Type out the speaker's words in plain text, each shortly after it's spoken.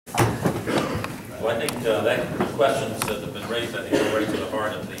Well, I think that questions that have been raised, I think, are right to the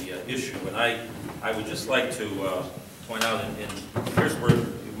heart of the issue. And I would just like to point out, and here's where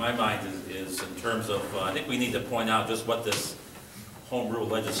my mind is in terms of, I think we need to point out just what this home rule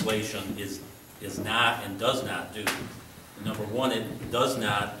legislation is not and does not do. Number one, it does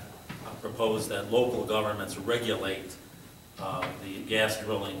not propose that local governments regulate the gas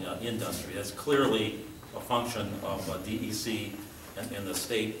drilling industry. That's clearly a function of DEC and the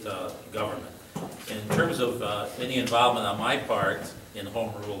state government. And in terms of any involvement on my part in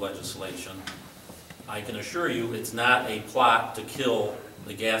home rule legislation, I can assure you it's not a plot to kill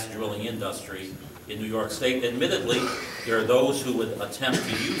the gas drilling industry in New York State. Admittedly, there are those who would attempt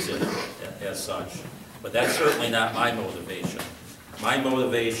to use it as such, but that's certainly not my motivation. My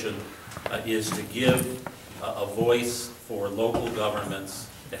motivation is to give a voice for local governments,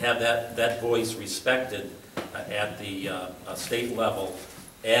 to have that voice respected at the state level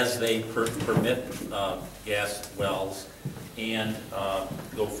as they permit gas wells and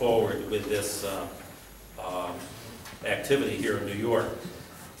go forward with this activity here in New York.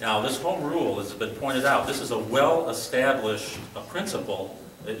 Now, this home rule, as has been pointed out, this is a well-established principle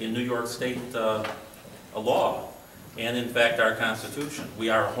in New York State law and, in fact, our Constitution. We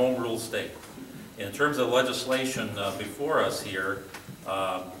are a home rule state. In terms of legislation before us here,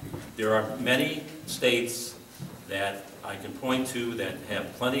 there are many states that I can point to that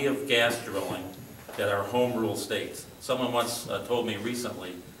have plenty of gas drilling that are home rule states. Someone once told me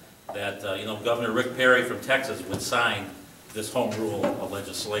recently that Governor Rick Perry from Texas would sign this home rule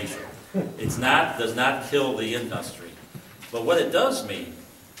legislation. Does not kill the industry. But what it does mean,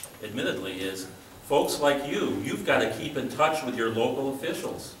 admittedly, is folks like you've got to keep in touch with your local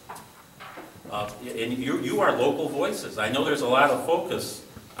officials. And you are local voices. I know there's a lot of focus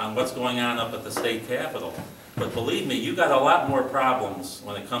on what's going on up at the state capitol, but believe me, you've got a lot more problems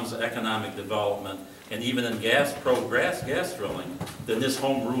when it comes to economic development and even in gas drilling than this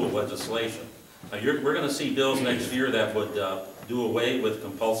home rule legislation. We're going to see bills next year that would do away with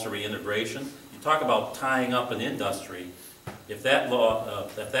compulsory integration. You talk about tying up an industry. If that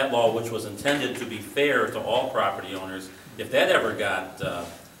law, which was intended to be fair to all property owners, if that ever got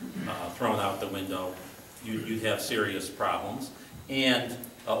thrown out the window, you'd have serious problems. And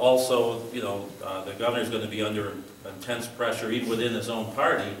also, the governor's going to be under intense pressure, even within his own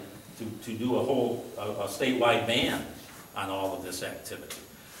party, to do a statewide ban on all of this activity.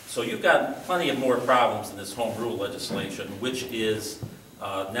 So you've got plenty of more problems in this home rule legislation, which is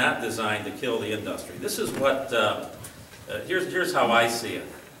not designed to kill the industry. This is what, here's how I see it.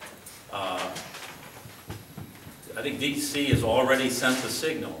 I think D.C. has already sent a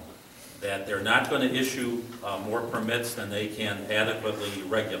signal that they're not going to issue more permits than they can adequately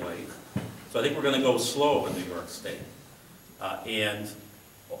regulate. So I think we're going to go slow in New York State. And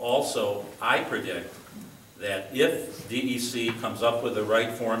also, I predict that if DEC comes up with the right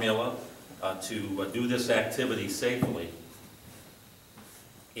formula to do this activity safely,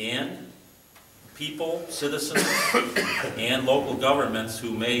 and people, citizens, and local governments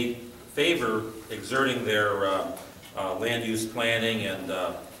who may favor exerting their land use planning and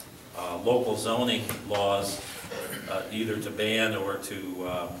local zoning laws either to ban or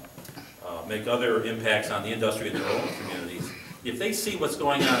to make other impacts on the industry in their own communities, if they see what's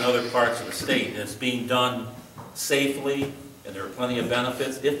going on in other parts of the state and it's being done safely and there are plenty of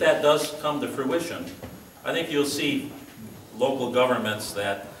benefits, if that does come to fruition, I think you'll see local governments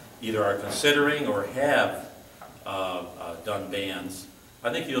that either are considering or have done bans,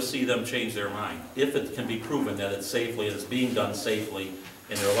 I think you'll see them change their mind if it can be proven that it's safely, it's being done safely,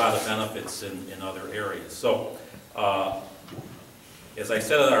 and there are a lot of benefits in other areas. So, as I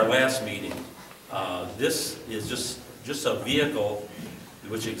said at our last meeting, this is just a vehicle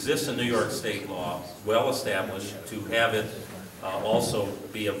which exists in New York State law, well established, to have it also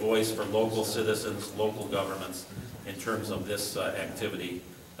be a voice for local citizens, local governments, in terms of this activity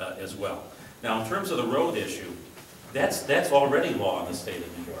as well. Now, in terms of the road issue, that's already law in the state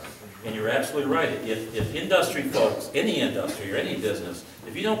of New York. And you're absolutely right. If industry folks, any industry or any business,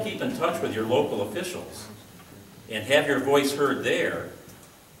 if you don't keep in touch with your local officials and have your voice heard there,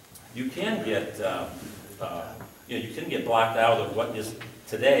 you can get you can get blocked out of what is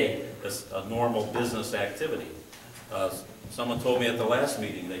today a normal business activity. Someone told me at the last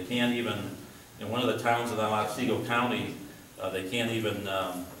meeting they can't even, in one of the towns in Otsego County, they can't even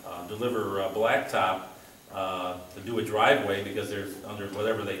deliver blacktop to do a driveway because there's, under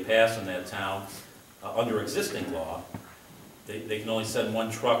whatever they pass in that town, under existing law, they can only send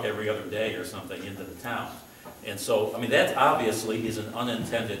one truck every other day or something into the town. And so, I mean, that obviously is an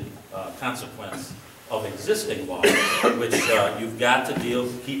unintended consequence of existing law, which you've got to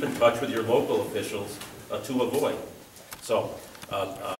keep in touch with your local officials to avoid. So